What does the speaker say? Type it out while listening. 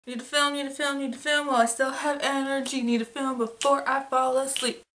Need to film, need to film, need to film while I still have energy. Need to film before I fall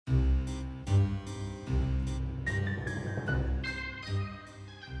asleep.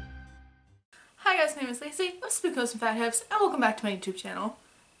 Hi guys, my name is Lacey of Spooky Ghosts and Fat Hips, and welcome back to my YouTube channel.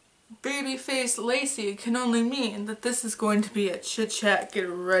 Babyface Lacey can only mean that this is going to be a chit-chat get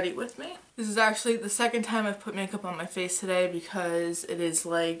ready with me. This is actually the second time I've put makeup on my face today because it is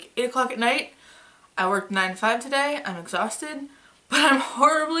like 8 o'clock at night. I worked 9 to 5 today, I'm exhausted. But I'm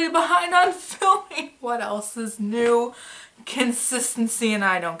horribly behind on filming. What else is new? Consistency and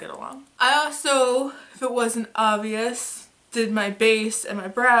I don't get along. I also, if it wasn't obvious, did my base and my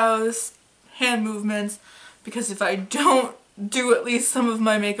brows, hand movements, because if I don't do at least some of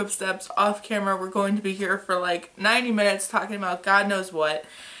my makeup steps off camera, we're going to be here for like 90 minutes talking about God knows what.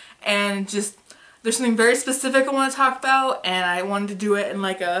 And just, there's something very specific I want to talk about, and I wanted to do it in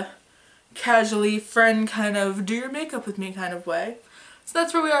like a casually friend kind of do your makeup with me kind of way. So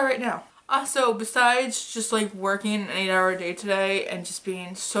that's where we are right now. Also, besides just like working an 8-hour day today and just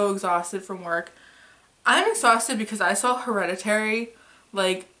being so exhausted from work, I'm exhausted because I saw Hereditary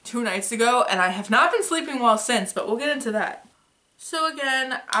like 2 nights ago and I have not been sleeping well since, but we'll get into that. So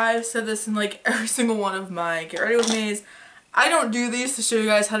again, I've said this in like every single one of my Get Ready With Me's. I don't do these to show you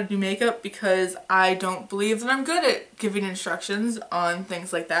guys how to do makeup because I don't believe that I'm good at giving instructions on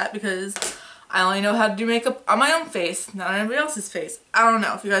things like that, because I only know how to do makeup on my own face, not on anybody else's face. I don't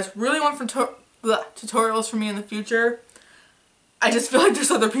know. If you guys really want tutorials from me in the future, I just feel like there's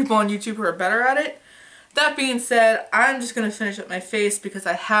other people on YouTube who are better at it. That being said, I'm just going to finish up my face because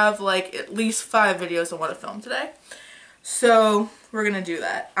I have like at least 5 videos I want to film today. So we're going to do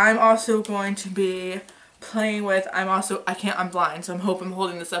that. I'm also going to be playing with, I'm blind, so I'm hoping I'm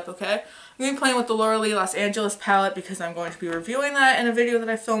holding this up okay. I'm going to be playing with the Laura Lee Los Angeles palette because I'm going to be reviewing that in a video that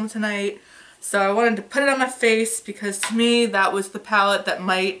I filmed tonight. So I wanted to put it on my face because to me that was the palette that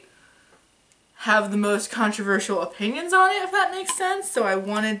might have the most controversial opinions on it, if that makes sense. So I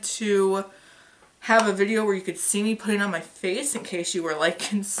wanted to have a video where you could see me putting it on my face in case you were like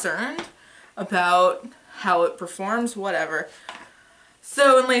concerned about how it performs, whatever.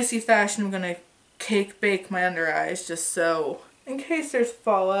 So in Lacey fashion, I'm going to cake bake my under eyes just so in case there's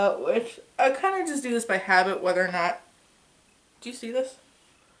fallout, which I kind of just do this by habit whether or not. Do you see this?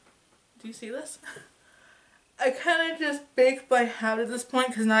 Do you see this? I kind of just bake by habit at this point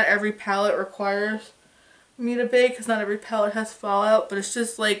because not every palette requires me to bake, because not every palette has fallout, but it's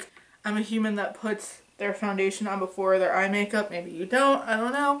just like I'm a human that puts their foundation on before their eye makeup. Maybe you don't, I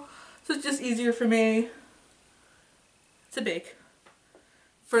don't know. So it's just easier for me to bake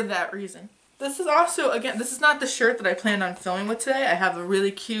for that reason. This is also, again, this is not the shirt that I planned on filming with today. I have a really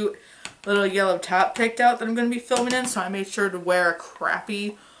cute little yellow top picked out that I'm going to be filming in, so I made sure to wear a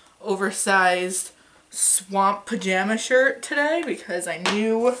crappy, oversized swamp pajama shirt today because I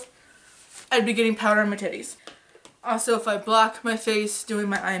knew I'd be getting powder on my titties. Also, if I block my face doing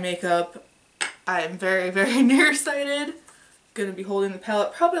my eye makeup, I am very, very nearsighted. Going to be holding the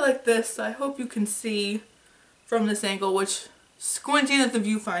palette probably like this, so I hope you can see from this angle, which squinting at the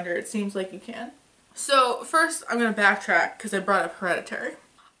viewfinder, it seems like you can. So first I'm going to backtrack because I brought up Hereditary.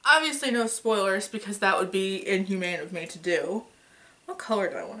 Obviously no spoilers because that would be inhumane of me to do. What color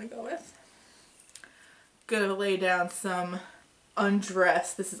do I want to go with? Gonna lay down some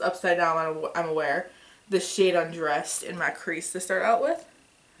Undressed. This is upside down, I'm aware. This shade Undressed in my crease to start out with.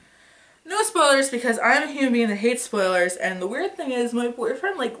 No spoilers because I'm a human being that hates spoilers, and the weird thing is my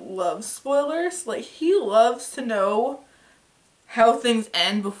boyfriend like loves spoilers. Like he loves to know how things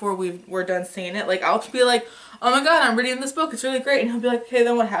end before we're done seeing it. Like I'll be like, oh my god, I'm reading this book, it's really great, and he'll be like, okay,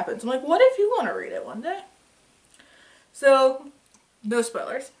 then what happens? I'm like, what if you want to read it one day? So no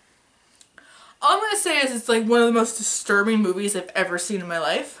spoilers. All I'm going to say is it's like one of the most disturbing movies I've ever seen in my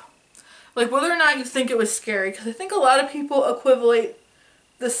life. Like whether or not you think it was scary, because I think a lot of people equivalent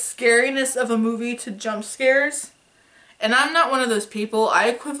the scariness of a movie to jump scares. And I'm not one of those people. I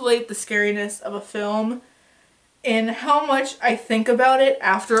equivalent the scariness of a film in how much I think about it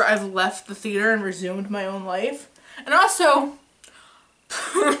after I've left the theater and resumed my own life. And also,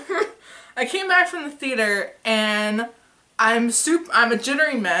 I came back from the theater and I'm a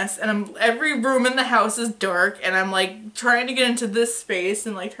jittery mess, and every room in the house is dark, and I'm like trying to get into this space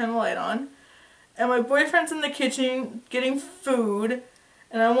and like turn the light on. And my boyfriend's in the kitchen getting food,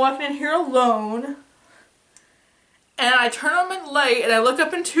 and I'm walking in here alone. And I turn on my light and I look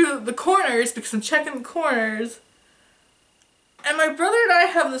up into the corners because I'm checking the corners. And my brother,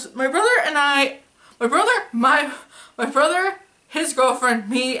 his girlfriend,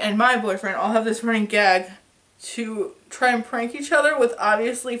 me, and my boyfriend all have this running gag to try and prank each other with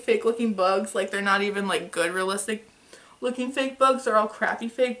obviously fake looking bugs, like they're not even like good realistic looking fake bugs. They're all crappy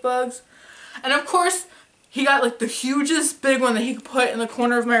fake bugs. And of course, he got like the hugest big one that he could put in the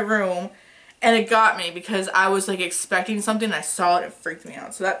corner of my room. And it got me because I was like expecting something and I saw it and it freaked me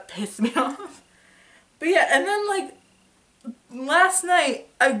out. So that pissed me off. But yeah, and then like last night,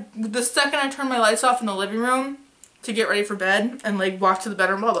 the second I turned my lights off in the living room to get ready for bed and like walk to the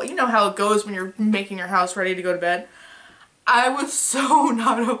bedroom, blah, blah, you know how it goes when you're making your house ready to go to bed. I was so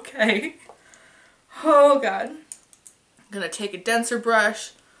not okay. Oh god. I'm gonna take a denser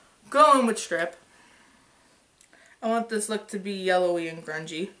brush, go in with strip. I want this look to be yellowy and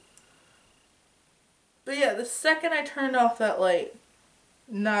grungy. But yeah, the second I turned off that light,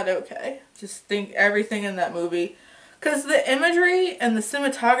 not okay. Just think everything in that movie. Because the imagery and the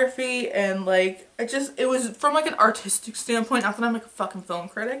cinematography and like, it was from like an artistic standpoint, not that I'm like a fucking film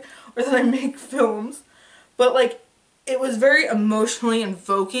critic or that I make films, but like it was very emotionally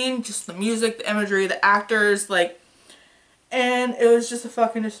invoking, just the music, the imagery, the actors, like, and it was just a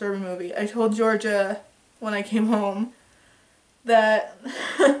fucking disturbing movie. I told Georgia when I came home that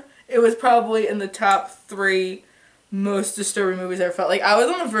it was probably in the top 3 most disturbing movies I ever felt. Like, I was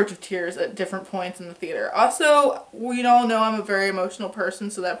on the verge of tears at different points in the theater. Also, we all know I'm a very emotional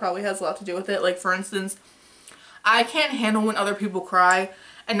person, so that probably has a lot to do with it. Like, for instance, I can't handle when other people cry,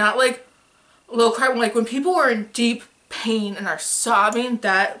 and not like a little cry, like when people are in deep pain and are sobbing,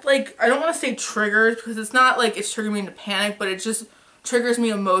 that, like, I don't want to say triggers, because it's not like it's triggering me into panic, but it just triggers me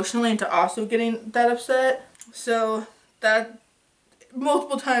emotionally into also getting that upset. So, that,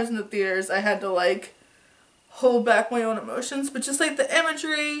 multiple times in the theaters, I had to, like, hold back my own emotions, but just like the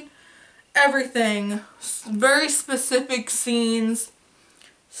imagery, everything, very specific scenes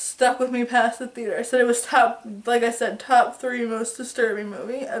stuck with me past the theater. I said it was top, like I said, top 3 most disturbing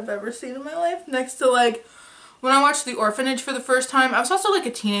movie I've ever seen in my life. Next to like, when I watched The Orphanage for the first time, I was also like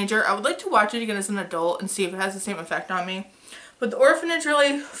a teenager. I would like to watch it again as an adult and see if it has the same effect on me. But The Orphanage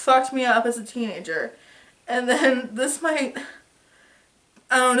really fucked me up as a teenager. And then this might,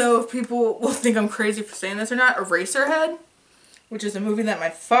 I don't know if people will think I'm crazy for saying this or not, Eraserhead, which is a movie that my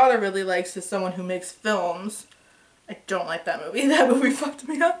father really likes as someone who makes films. I don't like that movie. That movie fucked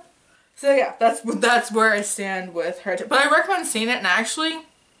me up. So yeah, that's where I stand with her. But I recommend seeing it, and actually,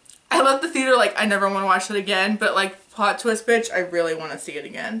 I left the theater like I never want to watch it again, but like plot twist bitch, I really want to see it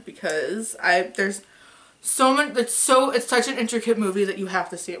again because there's so much, it's such an intricate movie that you have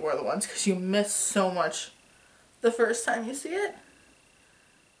to see it more than once because you miss so much the first time you see it.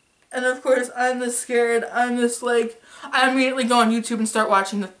 And of course, I'm this scared, I'm this like, I immediately go on YouTube and start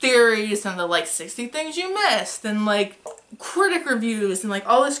watching the theories and the like 60 things you missed and like critic reviews and like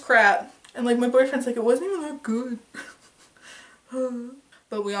all this crap. And like my boyfriend's like, it wasn't even that good.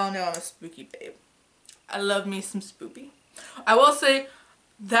 But we all know I'm a spooky babe. I love me some spooky. I will say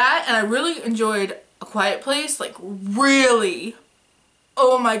that, and I really enjoyed A Quiet Place, like really.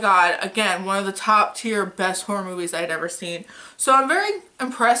 Oh my god, again, one of the top tier best horror movies I'd ever seen. So I'm very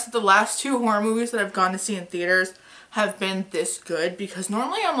impressed that the last 2 horror movies that I've gone to see in theaters have been this good, because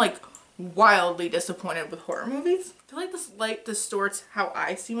normally I'm like wildly disappointed with horror movies. I feel like this light distorts how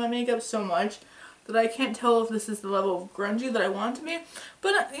I see my makeup so much that I can't tell if this is the level of grungy that I want it to be.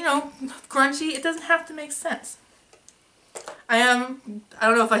 But you know, grungy, it doesn't have to make sense. I don't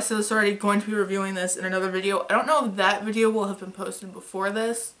know if I said this already, going to be reviewing this in another video. I don't know if that video will have been posted before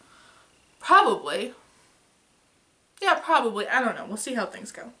this. Probably. Yeah, probably. I don't know. We'll see how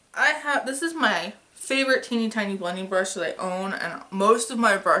things go. This is my favorite teeny tiny blending brush that I own, and most of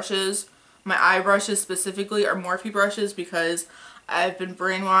my brushes, my eye brushes specifically, are Morphe brushes because I've been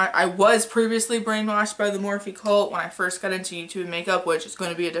brainwashed. I was previously brainwashed by the Morphe cult when I first got into YouTube makeup, which is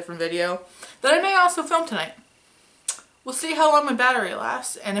going to be a different video that I may also film tonight. We'll see how long my battery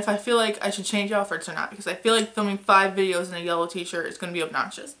lasts and if I feel like I should change outfits or not, because I feel like filming 5 videos in a yellow t-shirt is going to be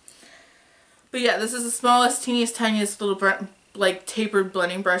obnoxious. But yeah, this is the smallest, teeniest, tiniest little like tapered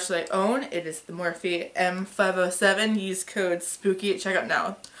blending brush that I own. It is the Morphe M507. Use code SPOOKY at checkout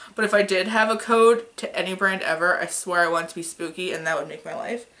now. But if I did have a code to any brand ever, I swear I want it to be spooky, and that would make my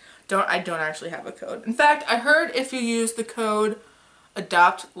life. I don't actually have a code. In fact, I heard if you use the code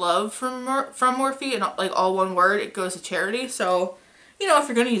Adopt Love from Morphe, and like all one word, it goes to charity. So, you know, if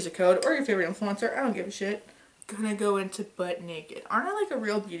you're gonna use a code or your favorite influencer, I don't give a shit. Gonna go into butt naked. Aren't I like a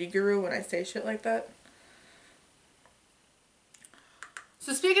real beauty guru when I say shit like that?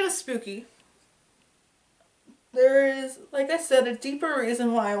 So speaking of spooky, there is, like I said, a deeper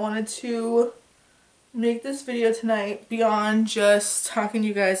reason why I wanted to make this video tonight beyond just talking to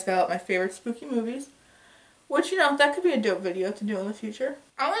you guys about my favorite spooky movies. Which, you know, that could be a dope video to do in the future.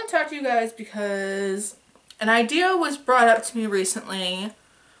 I want to talk to you guys because an idea was brought up to me recently.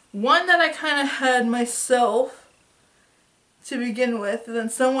 One that I kind of had myself. to begin with, and then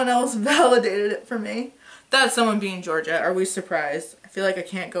someone else validated it for me. That someone being Georgia. Are we surprised? I feel like I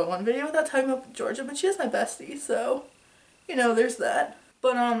can't go one video without talking about Georgia, but she is my bestie, so, you know, there's that.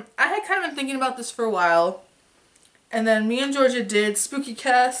 But, I had kind of been thinking about this for a while, and then me and Georgia did Spooky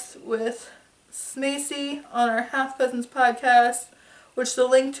Cast with Snacy on our Half Cousins podcast, which the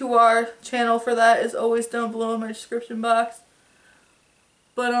link to our channel for that is always down below in my description box.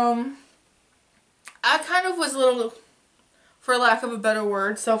 But, I kind of was a little, for lack of a better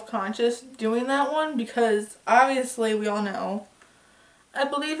word, self-conscious doing that one because obviously we all know I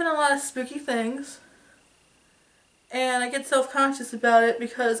believe in a lot of spooky things and I get self-conscious about it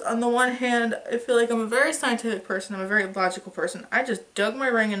because on the one hand I feel like I'm a very scientific person, I'm a very logical person. I just dug my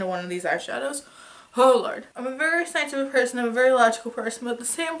ring into one of these eyeshadows. Oh lord. I'm a very scientific person, I'm a very logical person, but at the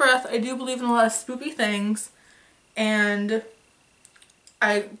same breath I do believe in a lot of spooky things and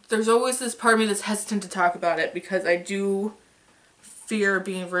there's always this part of me that's hesitant to talk about it because I do fear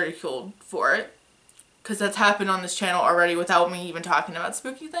being ridiculed for it. Because that's happened on this channel already without me even talking about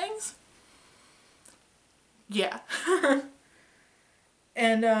spooky things. Yeah.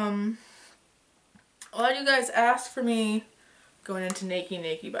 And a lot of you guys asked for me going into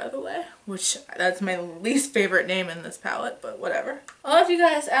Nakey by the way. Which that's my least favorite name in this palette, but whatever. A lot of you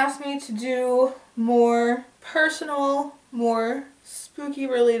guys asked me to do more personal, more spooky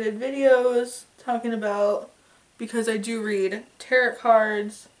related videos talking about, because I do read tarot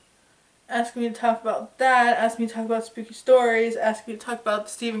cards, asking me to talk about that, asking me to talk about spooky stories, asking me to talk about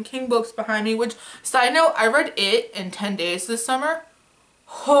the Stephen King books behind me, which, side note, I read It in 10 days this summer.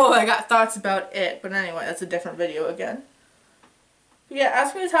 Oh, I got thoughts about It, but anyway, that's a different video again. But yeah,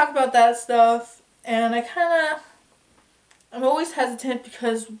 ask me to talk about that stuff, and I'm always hesitant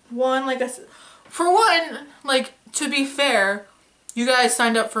because one, like I said, for one, like, to be fair, you guys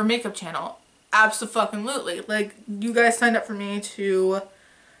signed up for a makeup channel. Abso-fucking-lutely. Like, you guys signed up for me to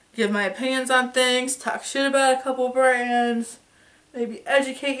give my opinions on things, talk shit about a couple brands, maybe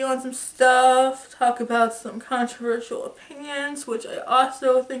educate you on some stuff, talk about some controversial opinions, which I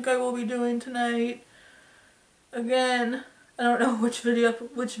also think I will be doing tonight. Again, I don't know which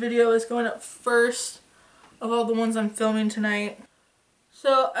video is going up first of all the ones I'm filming tonight.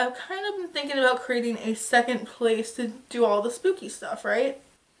 So I've kind of been thinking about creating a second place to do all the spooky stuff, right?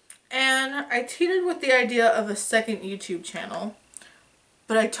 And I teetered with the idea of a second YouTube channel,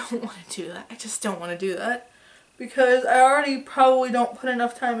 but I don't want to do that. I just don't want to do that because I already probably don't put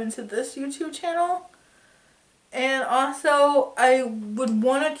enough time into this YouTube channel. And also, I would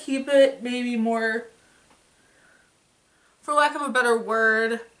want to keep it maybe more, for lack of a better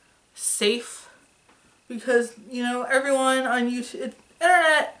word, safe. Because, you know, everyone on YouTube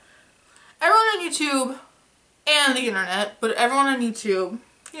and the internet, but everyone on YouTube,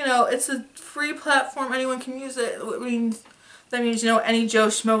 you know, it's a free platform, anyone can use it. That means, you know, any Joe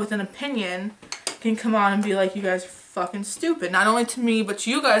Schmo with an opinion can come on and be like, you guys are fucking stupid. Not only to me, but to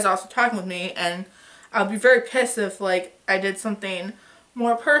you guys also talking with me, and I'll be very pissed if, like, I did something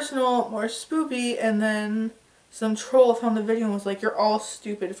more personal, more spoopy, and then some troll found the video and was like, you're all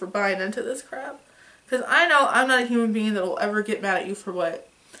stupid for buying into this crap. Because I know I'm not a human being that will ever get mad at you for what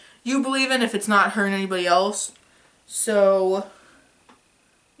you believe in if it's not hurting anybody else. So,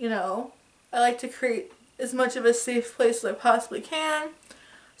 you know, I like to create as much of a safe place as I possibly can.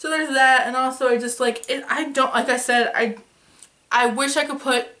 So there's that, and also I just like it. Like I said, I wish I could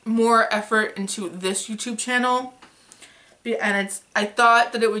put more effort into this YouTube channel. And I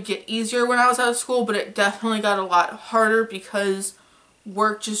thought that it would get easier when I was out of school, but it definitely got a lot harder because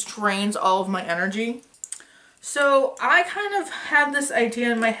work just drains all of my energy. So I kind of had this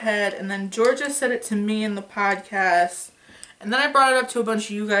idea in my head, and then Georgia said it to me in the podcast, and then I brought it up to a bunch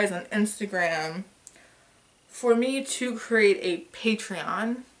of you guys on Instagram for me to create a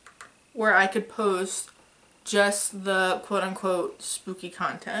Patreon where I could post just the quote-unquote spooky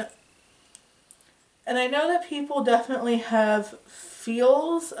content. And I know that people definitely have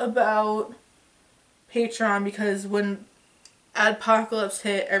feels about Patreon because when Adpocalypse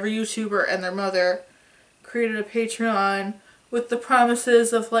hit, every YouTuber and their mother created a Patreon with the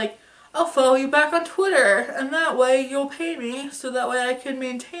promises of like, I'll follow you back on Twitter and that way you'll pay me so that way I can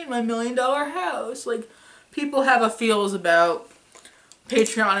maintain my $1 million house. Like, people have a feels about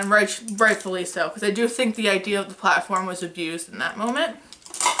Patreon, and rightfully so, because I do think the idea of the platform was abused in that moment.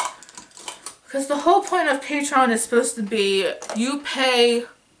 Because the whole point of Patreon is supposed to be you pay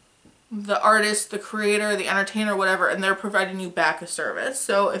the artist, the creator, the entertainer, whatever, and they're providing you back a service.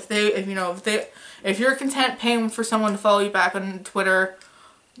 So if you're content paying for someone to follow you back on Twitter,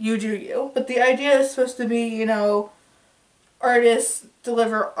 you do you. But the idea is supposed to be, you know, artists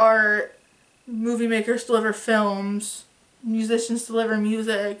deliver art, movie makers deliver films, musicians deliver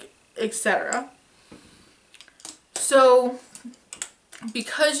music, etc. So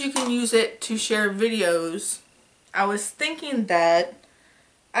because you can use it to share videos, I was thinking that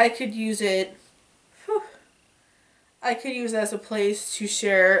I could use it as a place to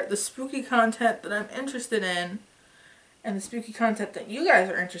share the spooky content that I'm interested in and the spooky content that you guys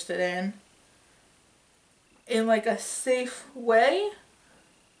are interested in like a safe way.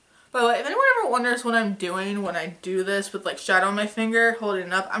 By the way, if anyone ever wonders what I'm doing when I do this with like shadow on my finger, holding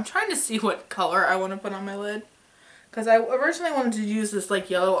it up, I'm trying to see what color I want to put on my lid. Because I originally wanted to use this like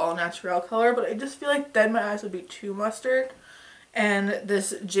yellow all natural color, but I just feel like then my eyes would be too mustard. And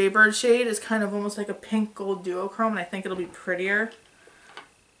this Jaybird shade is kind of almost like a pink gold duochrome, and I think it'll be prettier.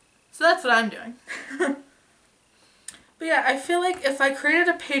 So that's what I'm doing. But yeah, I feel like if I created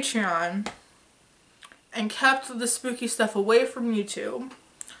a Patreon and kept the spooky stuff away from YouTube,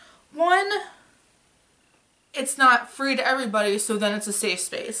 one, it's not free to everybody, so then it's a safe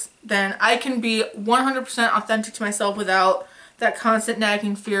space. Then I can be 100% authentic to myself without that constant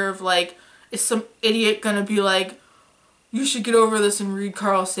nagging fear of like, is some idiot gonna be like, you should get over this and read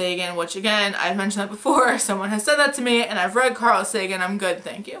Carl Sagan, which again, I've mentioned that before, someone has said that to me, and I've read Carl Sagan, I'm good,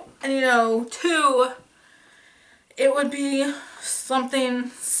 thank you. And you know, two, it would be something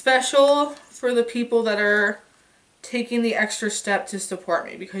special for the people that are taking the extra step to support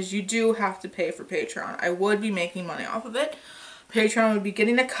me, because you do have to pay for Patreon. I would be making money off of it. Patreon would be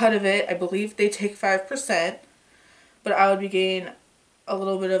getting a cut of it. I believe they take 5%, but I would be getting a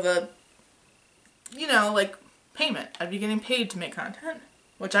little bit of a, you know, like payment. I'd be getting paid to make content,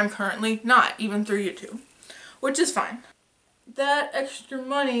 which I'm currently not, even through YouTube, which is fine. That extra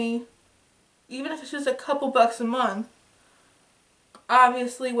money, even if it's just a couple bucks a month,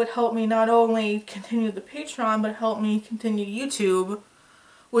 obviously would help me not only continue the Patreon, but help me continue YouTube,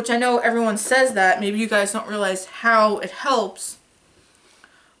 which I know everyone says that. Maybe you guys don't realize how it helps,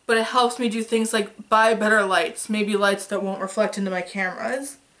 but it helps me do things like buy better lights, maybe lights that won't reflect into my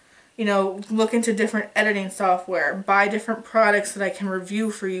cameras, you know, look into different editing software, buy different products that I can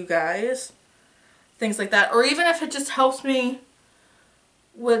review for you guys, things like that. Or even if it just helps me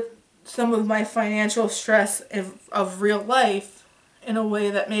with some of my financial stress of real life, in a way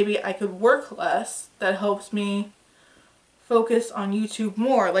that maybe I could work less, that helps me focus on YouTube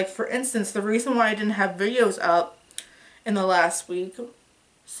more. Like for instance, the reason why I didn't have videos up in the last week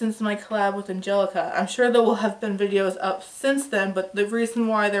since my collab with Angelica, I'm sure there will have been videos up since then, but the reason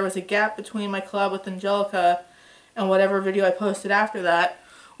why there was a gap between my collab with Angelica and whatever video I posted after that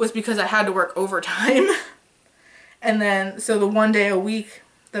was because I had to work overtime. And then, so the one day a week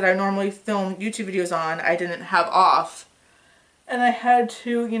that I normally film YouTube videos on, I didn't have off. And I had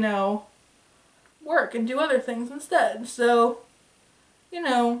to, you know, work and do other things instead. So, you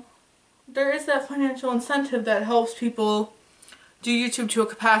know, there is that financial incentive that helps people do YouTube to a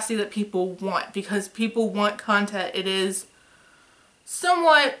capacity that people want. Because people want content. It is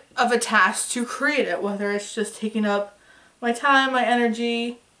somewhat of a task to create it. Whether it's just taking up my time, my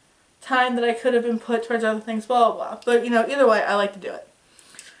energy, time that I could have been put towards other things, blah, blah, blah. But, you know, either way, I like to do it.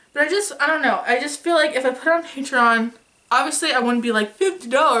 But I don't know. I just feel like if I put it on Patreon, obviously I wouldn't be like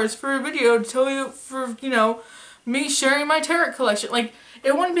 $50 for a video to tell you for, you know, me sharing my tarot collection. Like,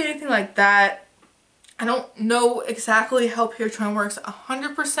 it wouldn't be anything like that. I don't know exactly how Patreon works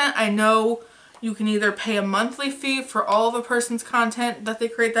 100%. I know you can either pay a monthly fee for all of a person's content that they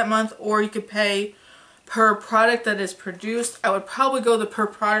create that month, or you could pay per product that is produced. I would probably go the per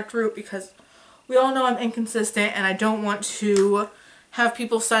product route because we all know I'm inconsistent and I don't want to have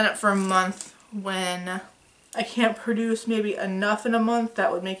people sign up for a month when I can't produce maybe enough in a month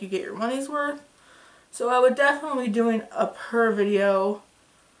that would make you get your money's worth. So I would definitely be doing a per video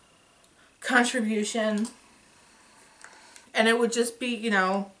contribution, and it would just be, you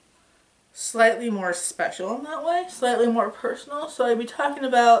know, slightly more special in that way, slightly more personal. So I'd be talking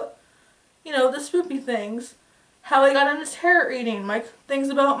about, you know, the spooky things, how I got into tarot reading, my things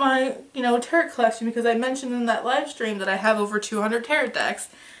about my, you know, tarot collection, because I mentioned in that live stream that I have over 200 tarot decks.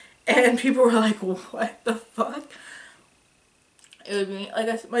 And people were like, what the fuck? It would be, like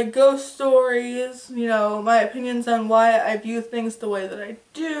I said, my ghost stories, you know, my opinions on why I view things the way that I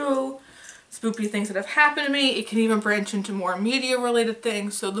do, spooky things that have happened to me. It can even branch into more media related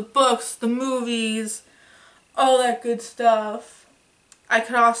things. So the books, the movies, all that good stuff. I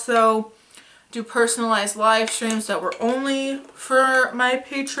could also do personalized live streams that were only for my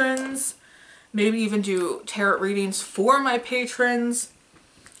patrons. Maybe even do tarot readings for my patrons.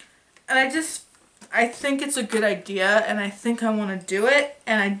 And I think it's a good idea, and I think I want to do it,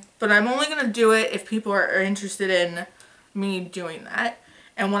 but I'm only going to do it if people are interested in me doing that.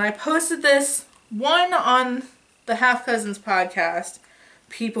 And when I posted this, one on the Half Cousins podcast,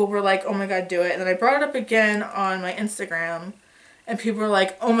 people were like, oh my god, do it. And then I brought it up again on my Instagram, and people were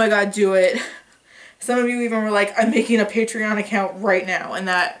like, oh my god, do it. Some of you even were like, I'm making a Patreon account right now, and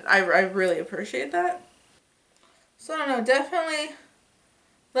that, I really appreciate that. So I don't know, definitely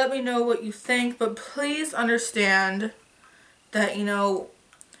let me know what you think, but please understand that, you know,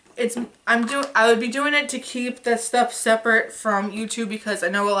 I would be doing it to keep that stuff separate from YouTube, because I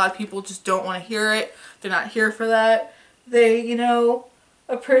know a lot of people just don't want to hear it. They're not here for that. They, you know,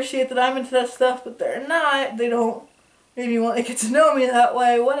 appreciate that I'm into that stuff, but they're not. They don't maybe want to get to know me that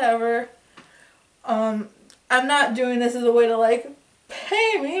way, whatever. I'm not doing this as a way to, like,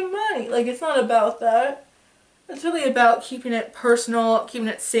 pay me money. Like, it's not about that. It's really about keeping it personal, keeping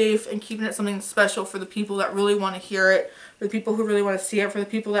it safe, and keeping it something special for the people that really want to hear it, for the people who really want to see it, for the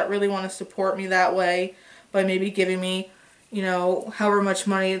people that really want to support me that way by maybe giving me, you know, however much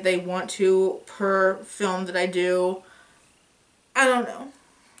money they want to per film that I do. I don't know.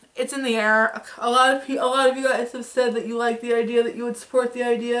 It's in the air. A lot of you guys have said that you like the idea, that you would support the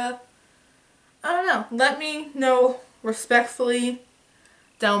idea. I don't know. Let me know respectfully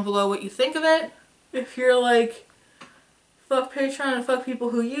down below what you think of it. If you're like, fuck Patreon and fuck people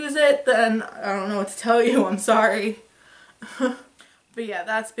who use it, then I don't know what to tell you. I'm sorry. But yeah,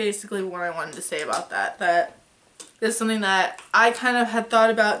 that's basically what I wanted to say about that. That is something that I kind of had thought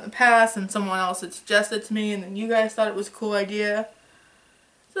about in the past, and someone else had suggested to me, and then you guys thought it was a cool idea.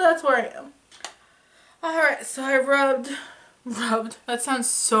 So that's where I am. Alright, so I rubbed, that sounds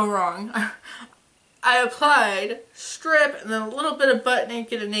so wrong. I applied strip and then a little bit of butt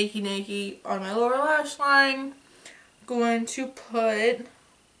naked and naked on my lower lash line. Going to put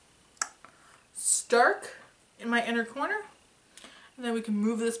Stark in my inner corner, and then we can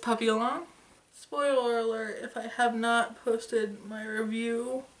move this puppy along. Spoiler alert, if I have not posted my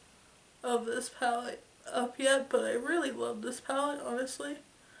review of this palette up yet, but I really love this palette, honestly,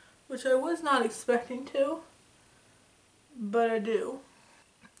 which I was not expecting to, but I do.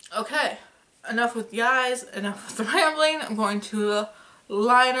 Okay. Enough with the eyes, enough with the rambling. I'm going to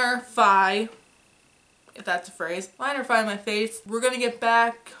liner-fy, if that's a phrase, liner-fy my face. We're going to get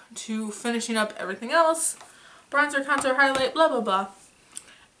back to finishing up everything else. Bronzer, contour, highlight, blah blah blah.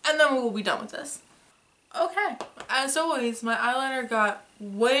 And then we will be done with this. Okay, as always, my eyeliner got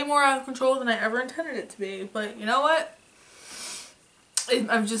way more out of control than I ever intended it to be. But you know what?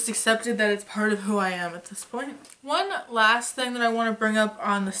 I've just accepted that it's part of who I am at this point. One last thing that I want to bring up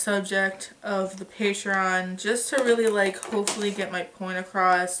on the subject of the Patreon, just to really, like, hopefully get my point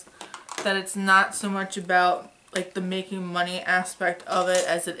across, that it's not so much about, like, the making money aspect of it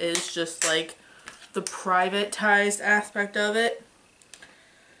as it is just, like, the privatized aspect of it.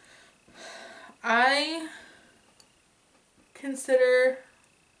 I consider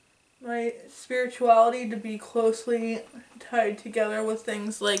my spirituality to be closely tied together with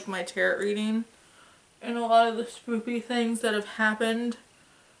things like my tarot reading and a lot of the spooky things that have happened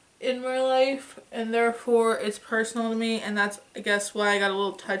in my life, and therefore it's personal to me, and that's, I guess, why I got a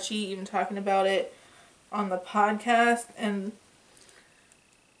little touchy even talking about it on the podcast, and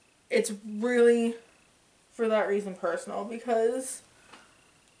it's really for that reason personal, because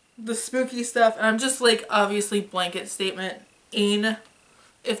the spooky stuff, and I'm just, like, obviously blanket statement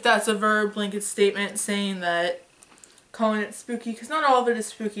if that's a verb, blanket statement saying that, calling it spooky, because not all of it is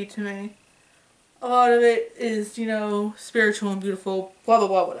spooky to me. A lot of it is, you know, spiritual and beautiful, blah blah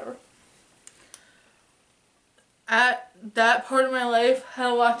blah, whatever. That part of my life had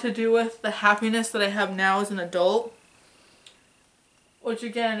a lot to do with the happiness that I have now as an adult, which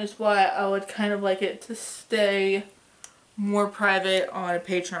again is why I would kind of like it to stay more private on a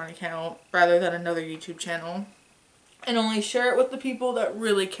Patreon account rather than another YouTube channel, and only share it with the people that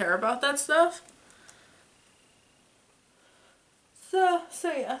really care about that stuff. So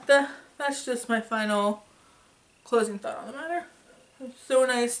yeah, that's just my final closing thought on the matter. It's so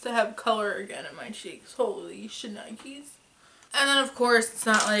nice to have color again in my cheeks. Holy shnikes. And then of course, it's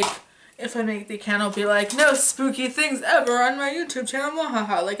not like if I make the account I'll be like, no spooky things ever on my YouTube channel,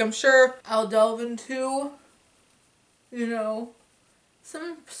 wahaha. Like, I'm sure I'll delve into, you know,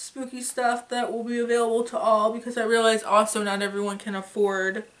 some spooky stuff that will be available to all, because I realize also not everyone can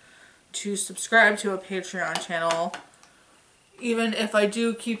afford to subscribe to a Patreon channel, even if I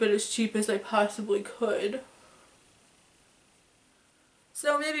do keep it as cheap as I possibly could.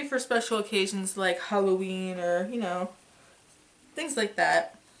 So maybe for special occasions like Halloween or, you know, things like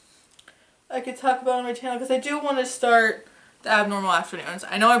that, I could talk about on my channel, because I do want to start the abnormal afternoons.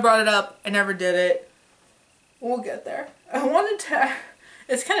 I know I brought it up, I never did it. We'll get there. I wanted to,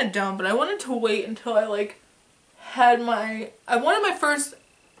 it's kind of dumb, but I wanted to wait until I, like, had my, I wanted my first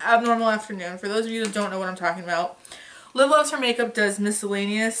Abnormal Afternoon. For those of you that don't know what I'm talking about, Liv Loves Her Makeup does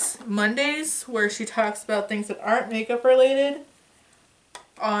miscellaneous Mondays where she talks about things that aren't makeup related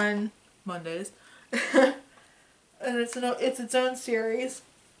on Mondays. And it's its own series.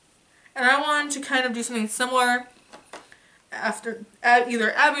 And I wanted to kind of do something similar after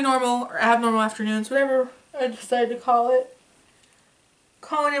either Abnormal or Abnormal Afternoons, whatever I decided to call it.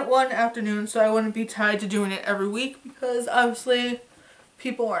 Calling it one afternoon so I wouldn't be tied to doing it every week because obviously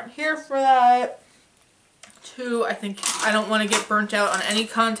people aren't here for that. 2, I think I don't want to get burnt out on any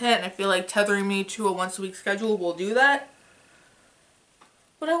content, and I feel like tethering me to a once a week schedule will do that.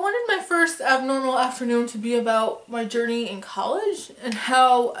 But I wanted my first Abnormal Afternoon to be about my journey in college and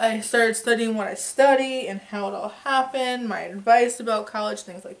how I started studying what I study and how it all happened, my advice about college,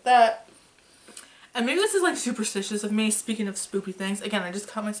 things like that. And maybe this is like superstitious of me, speaking of spoopy things. Again, I just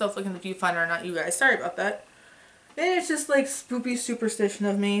caught myself looking at the viewfinder, not you guys. Sorry about that. Maybe it's just like spoopy superstition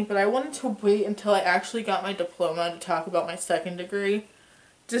of me, but I wanted to wait until I actually got my diploma to talk about my second degree.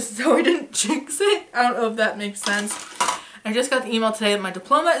 Just so I didn't jinx it. I don't know if that makes sense. I just got the email today that my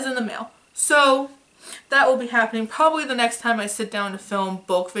diploma is in the mail. So that will be happening probably the next time I sit down to film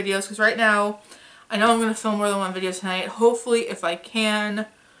bulk videos, because right now I know I'm going to film more than one video tonight. Hopefully, if I can,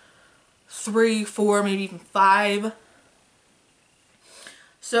 3, 4, maybe even 5.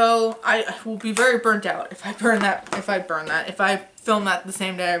 So I will be very burnt out if I film that the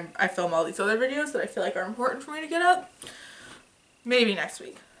same day I film all these other videos that I feel like are important for me to get up. Maybe next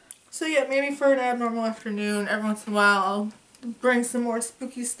week. So yeah, maybe for an Abnormal Afternoon, every once in a while I'll bring some more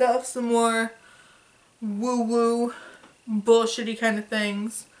spooky stuff, some more woo-woo, bullshitty kind of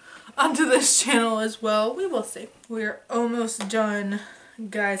things onto this channel as well. We will see. We're almost done,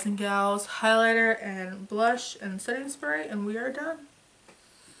 guys and gals. Highlighter and blush and setting spray, and we are done.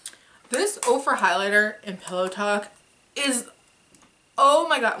 This Ofra highlighter in Pillow Talk is, oh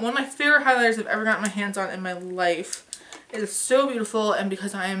my god, one of my favorite highlighters I've ever gotten my hands on in my life. It is so beautiful, and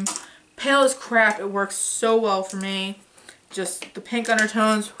because I'm pale as crap, it works so well for me. Just the pink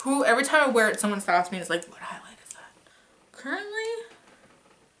undertones. Every time I wear it, someone stops me and is like, what highlight is that? Currently,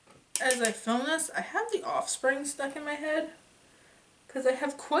 as I film this, I have The Offspring stuck in my head because I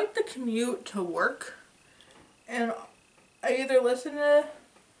have quite the commute to work, and I either listen to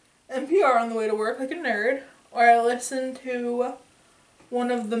NPR on the way to work like a nerd, or I listen to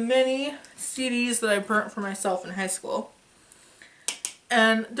one of the many CDs that I burnt for myself in high school.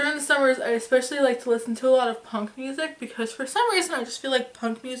 And during the summers, I especially like to listen to a lot of punk music because for some reason I just feel like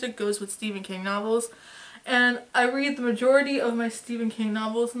punk music goes with Stephen King novels. And I read the majority of my Stephen King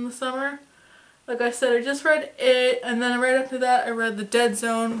novels in the summer. Like I said, I just read It, and then right after that I read The Dead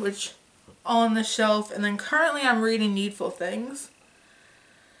Zone, which all on the shelf, and then currently I'm reading Needful Things.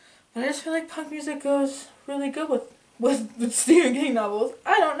 And I just feel like punk music goes really good with Stephen King novels.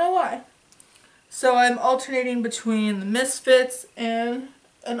 I don't know why. So I'm alternating between the Misfits and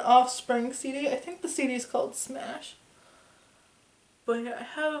an Offspring CD. I think the CD is called Smash. But yeah, I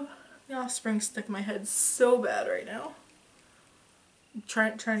have the Offspring stuck in my head so bad right now. I'm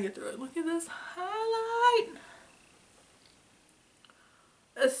trying to get through it. Look at this highlight.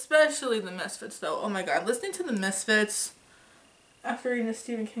 Especially the Misfits though. Oh my god, listening to the Misfits after reading a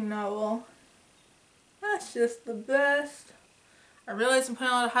Stephen King novel, that's just the best. I realize I'm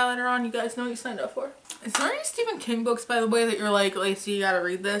putting a lot of highlighter on. You guys know what you signed up for. Is there any Stephen King books, by the way, that you're like, Lacey, you gotta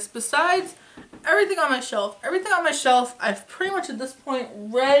read this? Besides everything on my shelf. Everything on my shelf, I've pretty much at this point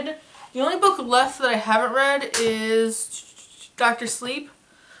read. The only book left that I haven't read is Dr. Sleep.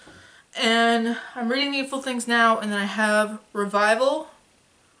 And I'm reading Needful Things now, and then I have Revival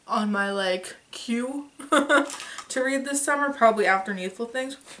on my, like, queue to read this summer, probably after Needful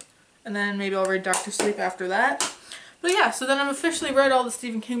Things. And then maybe I'll read Dr. Sleep after that. But yeah, so then I've officially read all the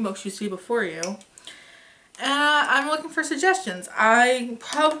Stephen King books you see before you. And I'm looking for suggestions. I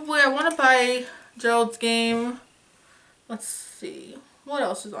want to buy Gerald's Game. Let's see. What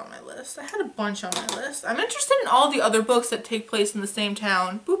else is on my list? I had a bunch on my list. I'm interested in all the other books that take place in the same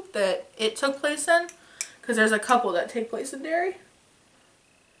town that it took place in. Because there's a couple that take place in Derry.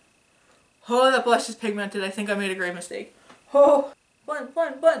 Oh, that blush is pigmented. I think I made a grave mistake. Oh,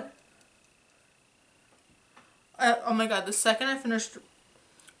 bun. Oh my god, the second I finished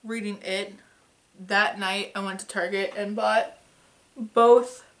reading it, that night I went to Target and bought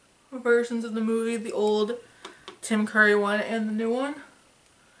both versions of the movie, the old Tim Curry one and the new one.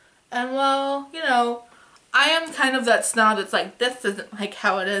 And well, you know, I am kind of that snob that's like, this isn't like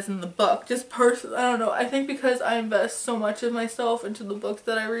how it is in the book. Just personally, I don't know, I think because I invest so much of myself into the books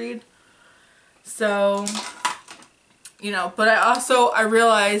that I read. So, you know, but I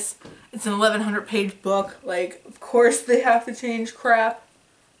realize it's an 1100 page book. Like, of course they have to change crap.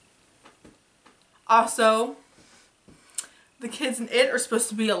 Also, the kids in it are supposed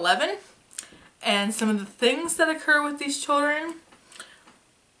to be 11, and some of the things that occur with these children,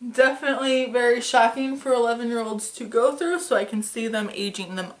 definitely very shocking for 11-year-olds to go through, so I can see them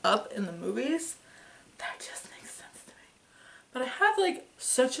aging them up in the movies. That just makes sense to me. But I have like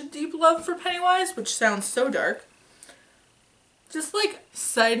such a deep love for Pennywise, which sounds so dark. Just like,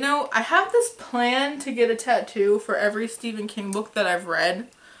 side note, I have this plan to get a tattoo for every Stephen King book that I've read.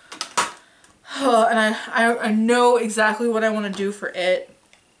 And I know exactly what I want to do for it.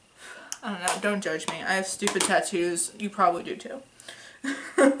 I don't know, don't judge me. I have stupid tattoos. You probably do too.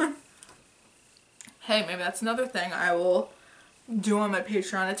 Hey, maybe that's another thing I will do on my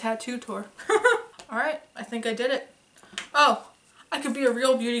Patreon, a tattoo tour. Alright, I think I did it. Oh, I could be a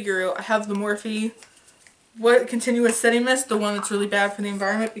real beauty guru. I have the Morphe continuous setting mist, the one that's really bad for the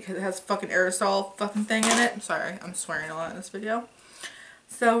environment because it has fucking aerosol fucking thing in it. I'm sorry, I'm swearing a lot in this video.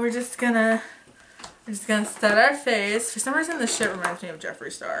 So we're just gonna set our face. For some reason this shit reminds me of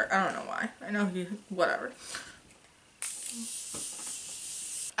Jeffree Star. I don't know why. I know he, whatever.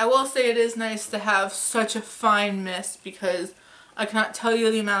 I will say it is nice to have such a fine mist because I cannot tell you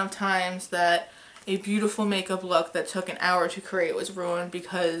the amount of times that a beautiful makeup look that took an hour to create was ruined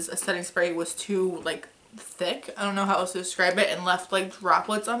because a setting spray was too like thick. I don't know how else to describe it, and left like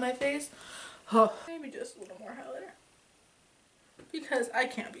droplets on my face. Oh, maybe just a little more highlighter because I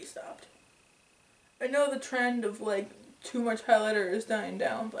can't be stopped. I know the trend of like too much highlighter is dying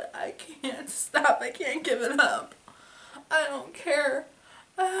down, but I can't stop. I can't give it up. I don't care.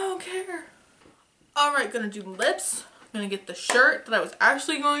 I don't care. Alright, gonna do lips. I'm gonna get the shirt that I was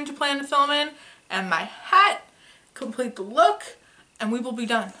actually going to plan to film in and my hat, complete the look, and we will be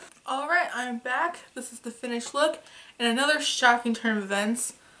done. Alright, I'm back. This is the finished look. And another shocking turn of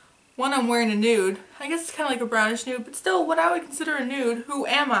events. One, I'm wearing a nude. I guess it's kind of like a brownish nude, but still what I would consider a nude. Who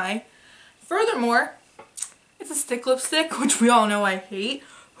am I? Furthermore, it's a stick lipstick, which we all know I hate.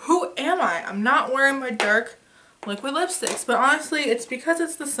 Who am I? I'm not wearing my dark liquid lipsticks, but honestly it's because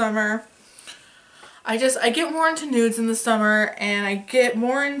it's the summer. I get more into nudes in the summer, and I get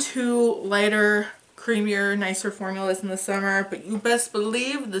more into lighter, creamier, nicer formulas in the summer, but you best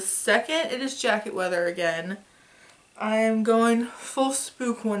believe the second it is jacket weather again, I am going full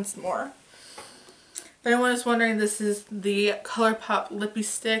spook once more. If anyone is wondering, this is the ColourPop Lippy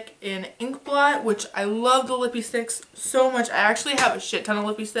Stick in Ink Blot, which I love the Lippy Sticks so much. I actually have a shit ton of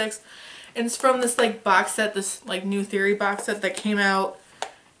Lippy Sticks. And it's from this like box set, this like New Theory box set that came out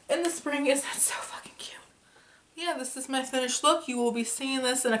in the spring. Isn't that so fucking cute? Yeah, this is my finished look. You will be seeing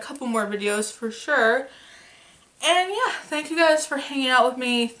this in a couple more videos for sure. And yeah, thank you guys for hanging out with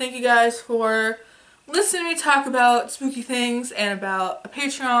me. Thank you guys for listening to me talk about spooky things and about a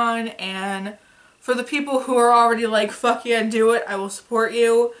Patreon. And for the people who are already like, fuck yeah, do it, I will support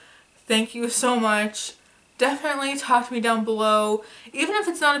you. Thank you so much. Definitely talk to me down below, even if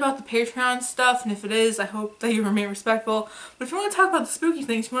it's not about the Patreon stuff, and if it is, I hope that you remain respectful. But if you want to talk about the spooky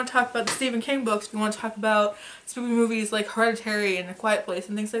things, if you want to talk about the Stephen King books, if you want to talk about spooky movies like Hereditary and A Quiet Place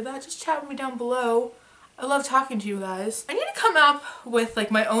and things like that, just chat with me down below. I love talking to you guys. I need to come up with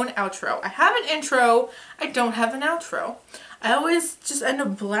like my own outro. I have an intro, I don't have an outro. I always just end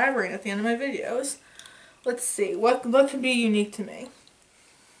up blabbering at the end of my videos. Let's see, what could be unique to me?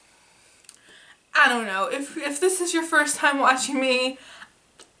 I don't know. If this is your first time watching me,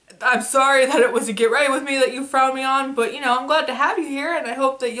 I'm sorry that it was a get right with me that you found me on, but you know, I'm glad to have you here, and I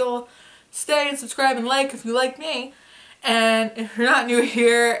hope that you'll stay and subscribe and like if you like me. And if you're not new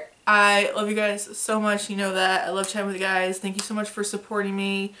here, I love you guys so much. You know that. I love chatting with you guys. Thank you so much for supporting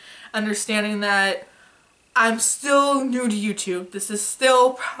me, understanding that I'm still new to YouTube. This is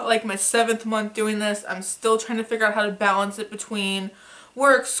still like my 7th month doing this. I'm still trying to figure out how to balance it between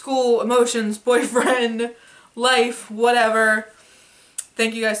work, school, emotions, boyfriend, life, whatever.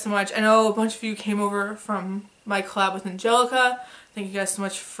 Thank you guys so much. I know a bunch of you came over from my collab with Angelica. Thank you guys so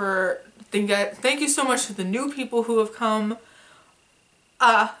much for, thank you so much to the new people who have come.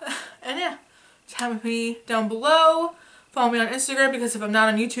 And yeah, chat with me down below. Follow me on Instagram, because if I'm not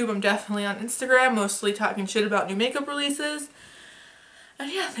on YouTube, I'm definitely on Instagram, mostly talking shit about new makeup releases.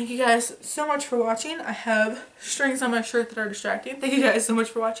 And yeah, thank you guys so much for watching. I have strings on my shirt that are distracting. Thank you guys so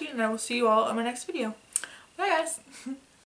much for watching, and I will see you all in my next video. Bye guys!